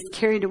tempted when he's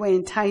carried away,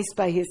 enticed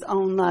by his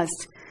own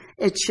lust.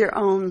 It's your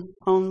own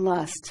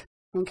lust.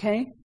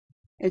 Okay?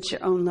 It's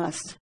your own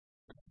lust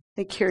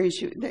that carries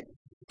you, that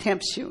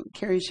tempts you,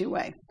 carries you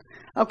away.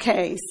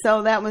 Okay,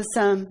 so that was,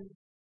 so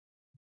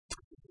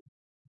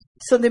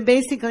then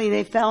basically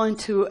they fell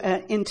into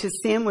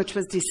sin, which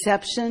was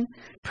deception,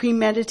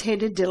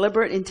 premeditated,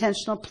 deliberate,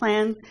 intentional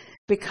plan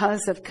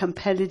because of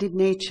competitive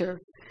nature.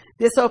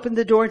 This opened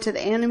the door to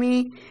the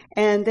enemy.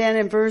 And then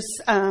in verse,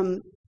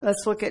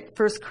 let's look at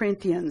 1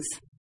 Corinthians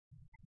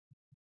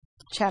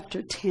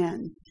chapter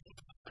 10.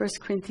 1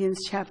 Corinthians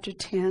chapter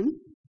 10,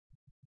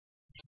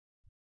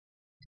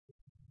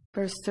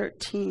 verse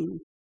 13.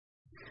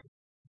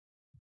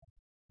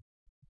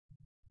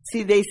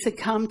 See, they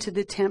succumbed to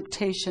the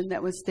temptation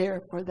that was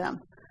there for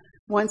them.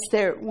 Once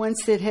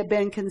it had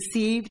been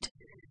conceived,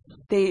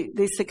 they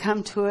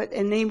succumbed to it,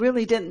 and they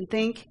really didn't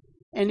think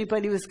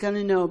anybody was going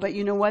to know. But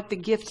you know what? The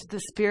gift of the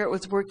Spirit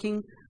was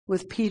working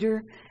with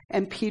Peter,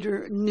 and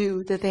Peter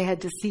knew that they had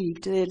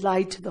deceived. They had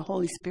lied to the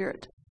Holy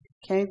Spirit.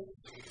 Okay?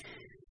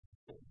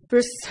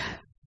 Verse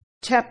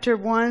chapter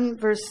 1,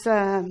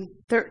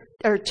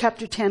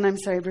 chapter 10,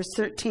 verse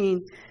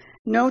 13.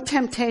 No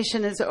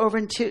temptation has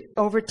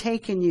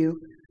overtaken you,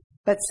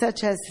 but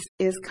such as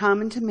is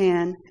common to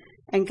man,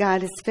 and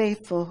God is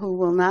faithful, who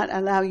will not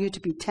allow you to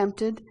be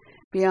tempted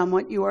beyond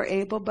what you are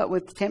able, but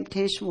with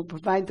temptation will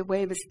provide the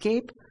way of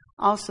escape,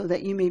 also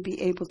that you may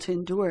be able to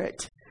endure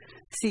it.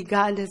 See,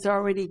 God has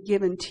already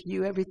given to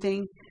you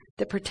everything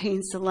that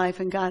pertains to life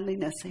and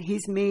godliness.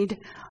 He's made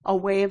a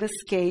way of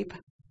escape.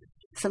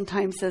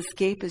 Sometimes the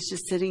escape is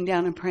just sitting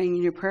down and praying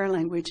in your prayer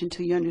language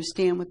until you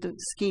understand what the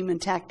scheme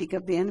and tactic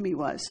of the enemy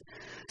was.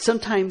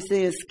 Sometimes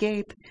the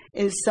escape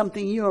is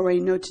something you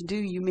already know to do.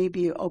 You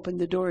maybe opened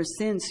the door of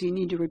sin, so you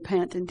need to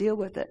repent and deal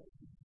with it.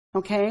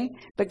 Okay?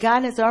 But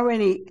God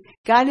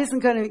isn't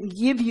going to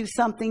give you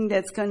something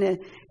that's going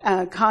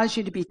to cause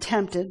you to be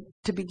tempted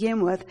to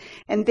begin with.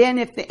 And then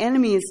if the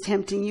enemy is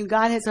tempting you,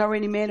 God has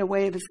already made a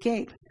way of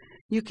escape.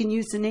 You can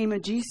use the name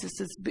of Jesus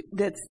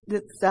that's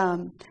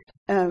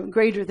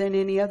greater than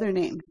any other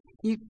name.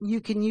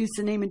 You can use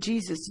the name of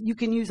Jesus. You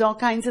can use all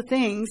kinds of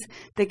things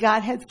that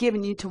God has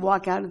given you to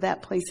walk out of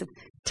that place of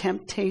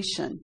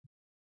temptation.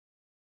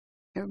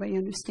 Everybody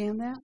understand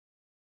that?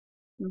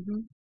 Mm-hmm.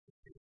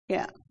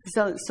 Yeah.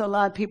 So a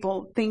lot of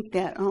people think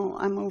that,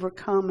 I'm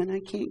overcome and I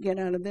can't get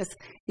out of this.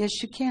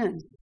 Yes, you can.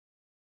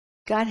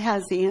 God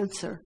has the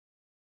answer.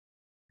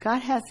 God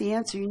has the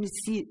answer. You need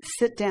to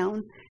sit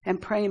down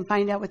and pray and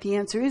find out what the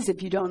answer is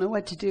if you don't know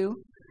what to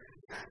do.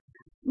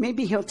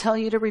 Maybe he'll tell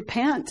you to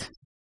repent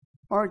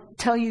or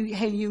tell you,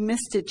 hey, you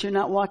missed it. You're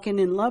not walking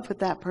in love with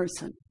that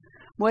person.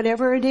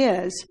 Whatever it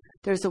is,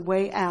 there's a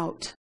way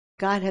out.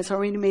 God has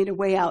already made a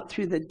way out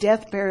through the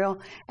death, burial,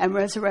 and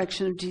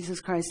resurrection of Jesus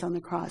Christ on the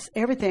cross.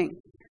 Everything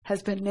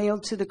has been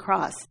nailed to the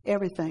cross.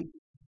 Everything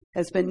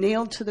has been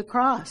nailed to the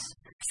cross.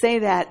 Say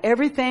that.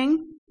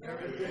 Everything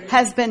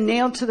has been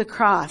nailed to the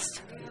cross.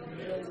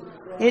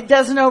 It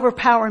doesn't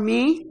overpower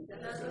me.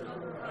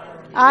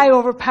 I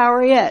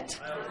overpower it.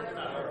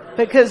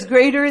 Because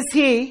greater is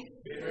he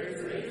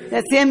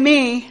that's in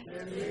me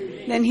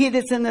than he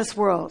that's in this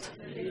world.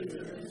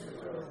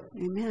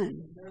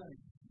 Amen.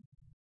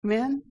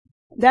 Amen.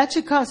 That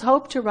should cause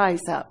hope to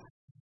rise up.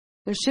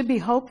 There should be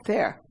hope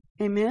there.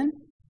 Amen.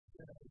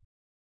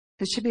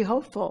 It should be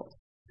hopeful.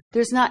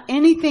 There's not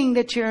anything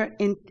that you're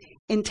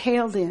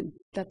entailed in.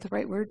 Is that the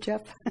right word,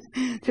 Jeff?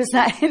 There's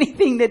not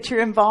anything that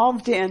you're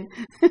involved in.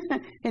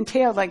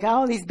 Entailed, like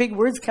all these big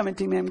words coming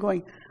to me. I'm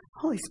going,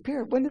 Holy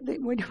Spirit, what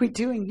are we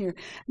doing here?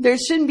 There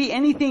shouldn't be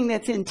anything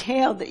that's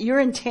entailed, that you're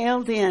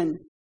entailed in,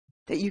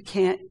 that you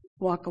can't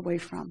walk away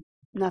from.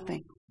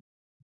 Nothing.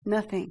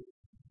 Nothing.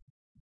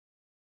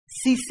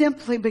 See,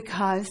 simply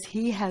because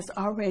he has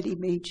already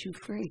made you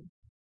free.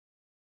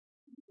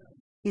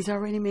 He's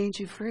already made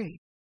you free.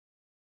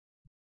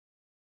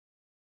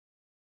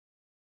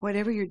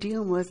 Whatever you're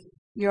dealing with,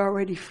 you're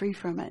already free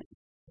from it.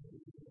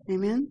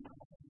 Amen?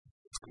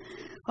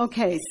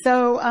 Okay,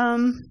 so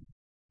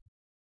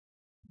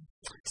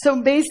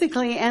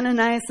basically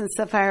Ananias and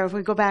Sapphira, if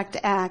we go back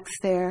to Acts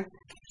there,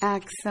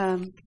 Acts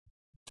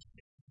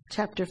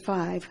chapter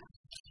 5.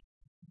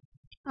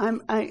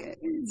 I'm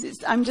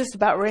just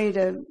about ready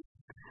to.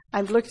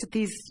 I've looked at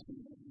these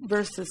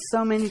verses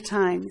so many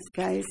times,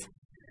 guys.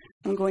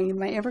 I'm going,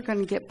 am I ever going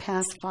to get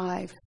past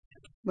 5?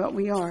 Well,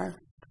 we are.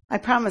 I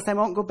promise I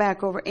won't go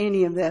back over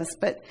any of this,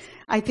 but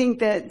I think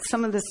that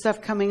some of the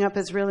stuff coming up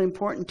is really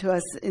important to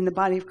us in the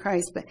body of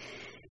Christ. But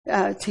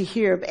to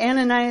hear, but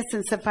Ananias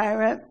and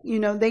Sapphira,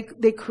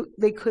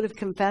 they could have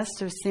confessed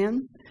their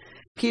sin.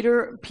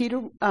 Peter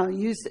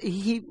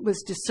he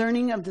was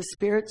discerning of the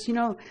spirits.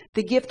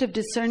 The gift of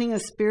discerning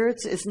of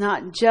spirits is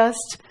not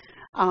just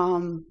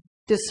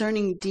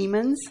discerning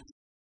demons.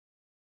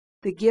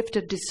 The gift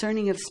of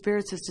discerning of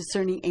spirits is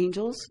discerning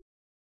angels.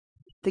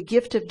 The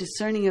gift of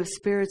discerning of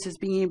spirits is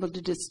being able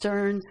to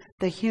discern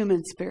the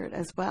human spirit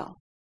as well.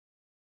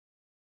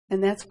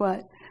 And that's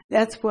what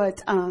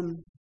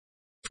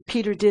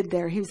Peter did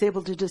there. He was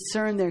able to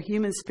discern their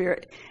human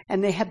spirit,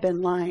 and they had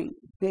been lying.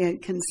 They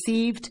had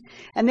conceived,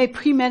 and they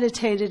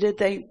premeditated it.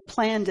 They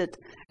planned it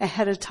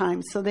ahead of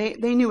time, so they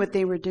knew what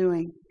they were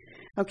doing.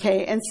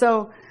 Okay, and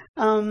so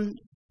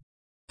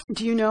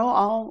do you know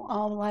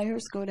all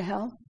liars go to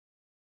hell?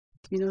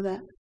 Do you know that?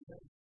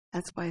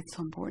 That's why it's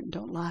so important.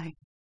 Don't lie.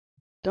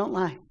 Don't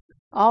lie.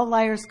 All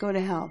liars go to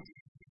hell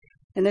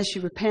unless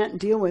you repent and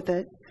deal with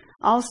it.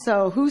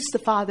 Also, who's the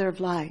father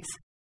of lies?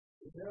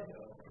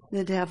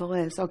 The devil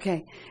is.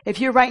 Okay. If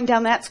you're writing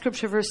down that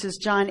scripture verse,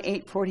 John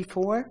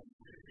 8:44.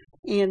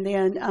 And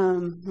then,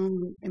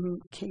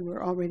 okay,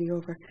 we're already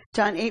over.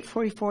 John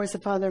 8:44 is the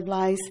father of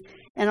lies.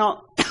 And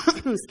all,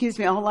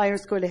 all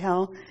liars go to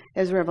hell,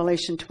 as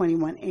Revelation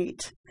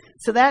 21:8.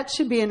 So that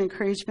should be an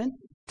encouragement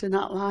to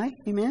not lie.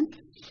 Amen?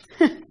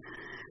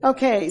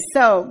 Okay,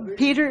 so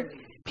Peter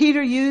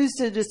used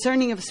the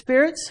discerning of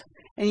spirits,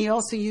 and he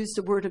also used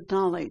the word of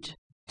knowledge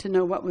to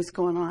know what was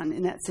going on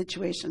in that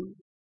situation.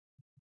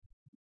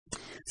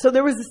 So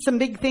there was some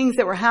big things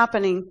that were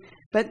happening,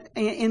 but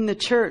in the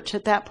church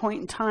at that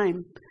point in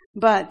time.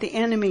 But the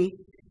enemy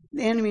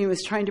The enemy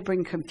was trying to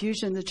bring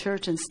confusion in the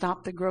church and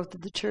stop the growth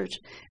of the church.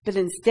 But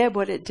instead,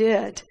 what it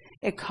did,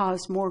 it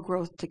caused more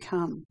growth to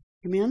come.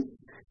 Amen?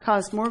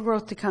 Caused more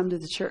growth to come to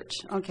the church.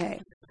 Okay.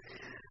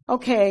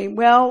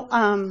 Well,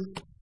 I'm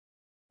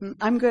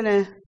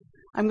gonna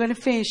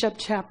finish up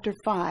chapter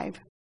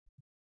 5,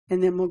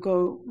 and then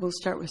we'll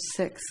start with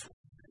 6,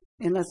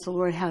 unless the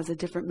Lord has a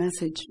different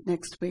message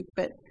next week.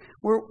 But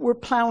we're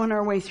plowing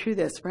our way through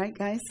this, right,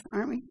 guys?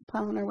 Aren't we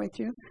plowing our way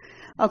through?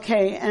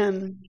 Okay.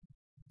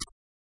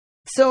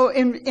 So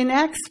in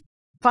Acts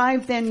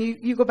 5, then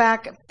you go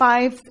back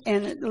 5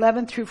 and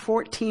 11 through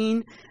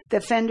 14. The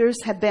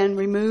offenders have been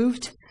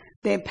removed.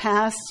 They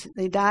passed.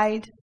 They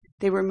died.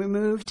 They were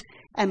removed,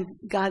 and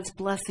God's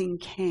blessing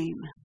came.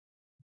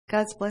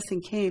 God's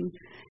blessing came.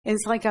 And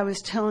it's like I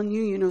was telling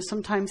you,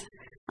 sometimes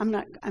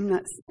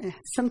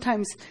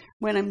sometimes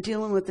when I'm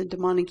dealing with the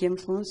demonic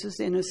influences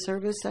in a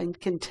service, I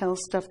can tell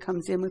stuff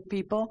comes in with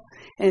people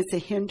and it's a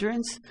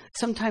hindrance.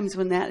 Sometimes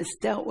when that is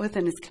dealt with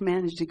and is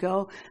commanded to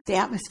go, the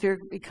atmosphere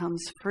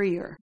becomes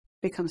freer,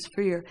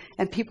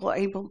 and people are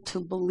able to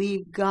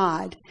believe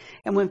God.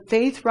 And when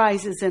faith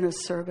rises in a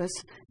service,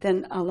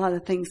 then a lot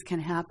of things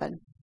can happen.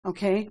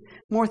 Okay?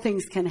 More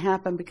things can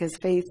happen because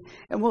faith,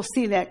 and we'll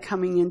see that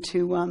coming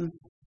into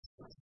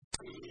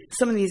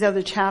some of these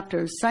other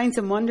chapters. Signs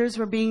and wonders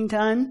were being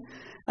done.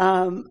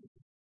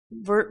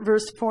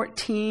 Verse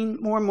 14,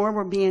 more and more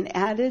were being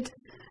added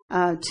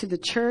to the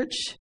church.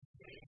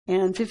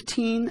 And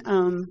 15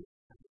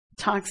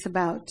 talks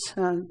about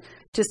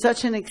to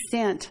such an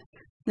extent,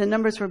 the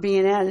numbers were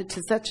being added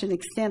to such an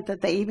extent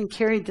that they even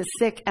carried the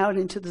sick out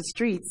into the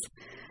streets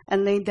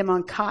and laid them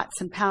on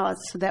cots and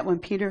pallets so that when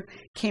Peter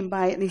came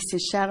by, at least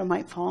his shadow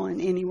might fall on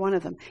any one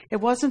of them. It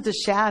wasn't the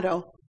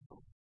shadow.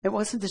 It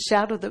wasn't the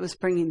shadow that was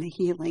bringing the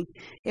healing.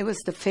 It was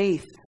the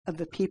faith of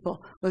the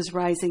people was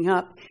rising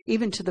up,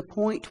 even to the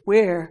point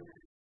where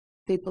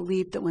they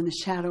believed that when the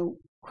shadow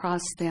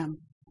crossed them,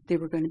 they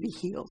were going to be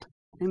healed.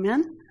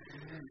 Amen?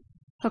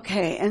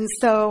 Okay, and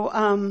so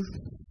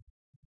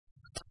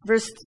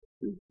verse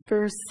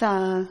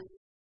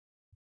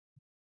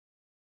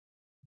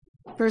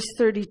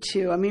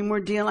 32.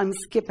 I'm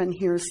skipping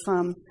here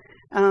some.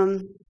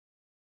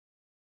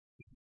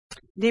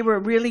 They were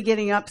really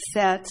getting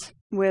upset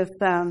with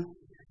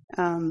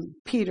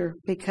Peter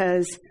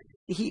because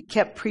he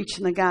kept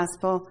preaching the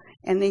gospel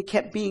and they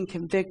kept being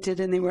convicted,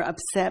 and they were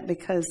upset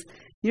because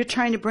you're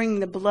trying to bring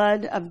the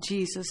blood of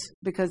Jesus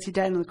because he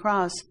died on the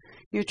cross.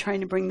 You're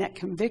trying to bring that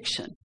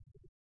conviction,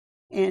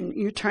 and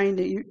you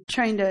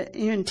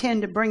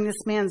intend to bring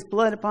this man's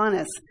blood upon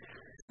us.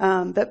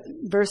 But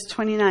verse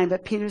 29,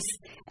 but Peter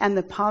and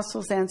the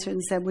apostles answered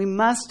and said, we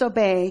must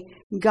obey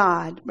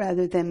God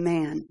rather than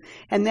man.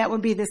 And that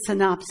would be the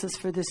synopsis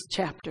for this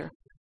chapter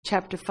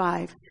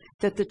 5,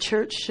 that the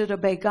church should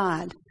obey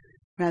God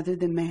rather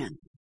than man.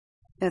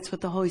 That's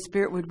what the Holy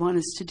Spirit would want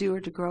us to do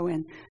or to grow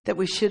in, that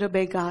we should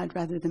obey God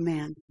rather than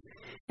man.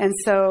 And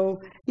so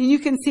you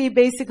can see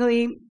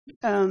basically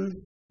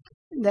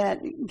that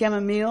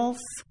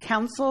Gamaliel's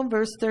counsel,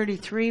 verse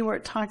 33, where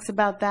it talks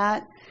about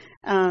that.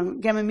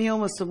 Gamaliel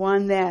was the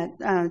one that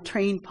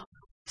trained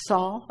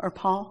Saul.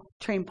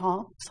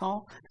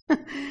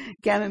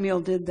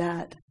 Gamaliel did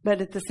that, but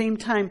at the same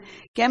time,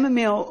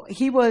 Gamaliel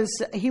he was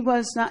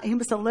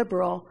a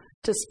liberal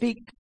to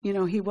speak.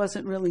 He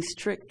wasn't really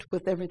strict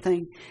with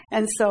everything,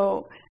 and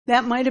so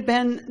that might have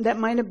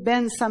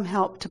been some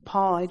help to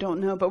Paul. I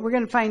don't know, but we're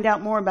going to find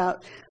out more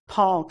about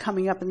Paul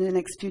coming up in the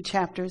next few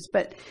chapters.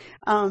 But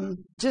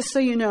just so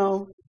you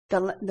know,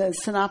 the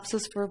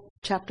synopsis for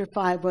chapter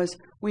 5 was,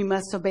 we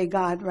must obey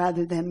God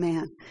rather than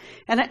man.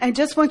 And I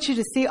just want you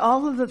to see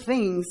all of the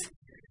things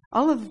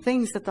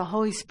that the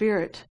Holy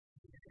Spirit,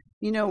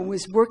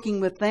 was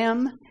working with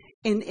them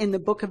in the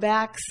book of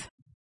Acts.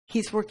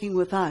 He's working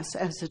with us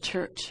as a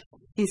church.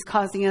 He's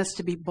causing us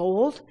to be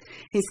bold.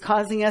 He's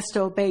causing us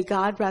to obey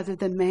God rather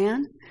than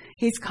man.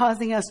 He's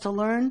causing us to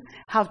learn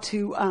how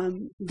to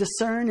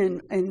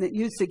discern and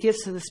use the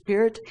gifts of the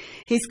Spirit.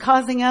 He's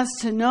causing us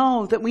to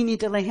know that we need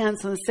to lay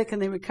hands on the sick and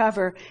they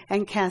recover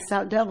and cast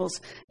out devils.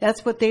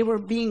 That's what they were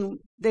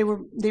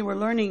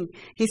learning.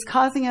 He's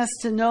causing us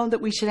to know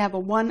that we should have a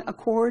one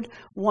accord,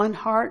 one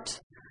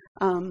heart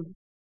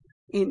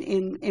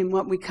in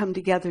what we come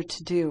together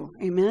to do.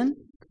 Amen?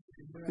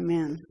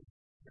 Amen.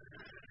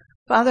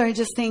 Father, I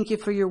just thank you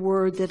for your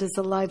word that is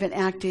alive and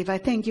active. I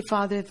thank you,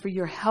 Father, for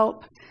your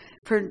help,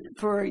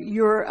 for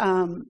your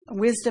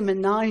wisdom and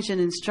knowledge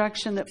and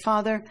instruction, that,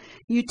 Father,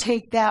 you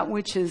take that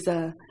which is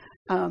a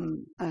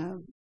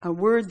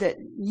word that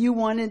you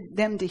wanted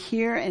them to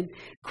hear and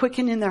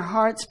quicken in their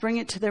hearts, bring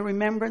it to their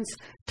remembrance,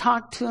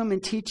 talk to them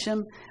and teach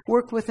them,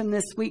 work with them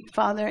this week,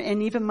 Father,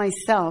 and even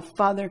myself,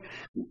 Father,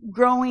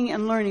 growing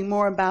and learning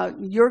more about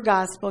your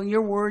gospel,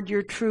 your word,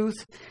 your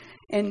truth,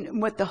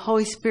 and what the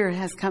Holy Spirit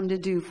has come to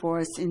do for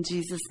us in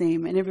Jesus'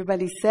 name. And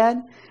everybody said,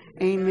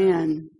 amen.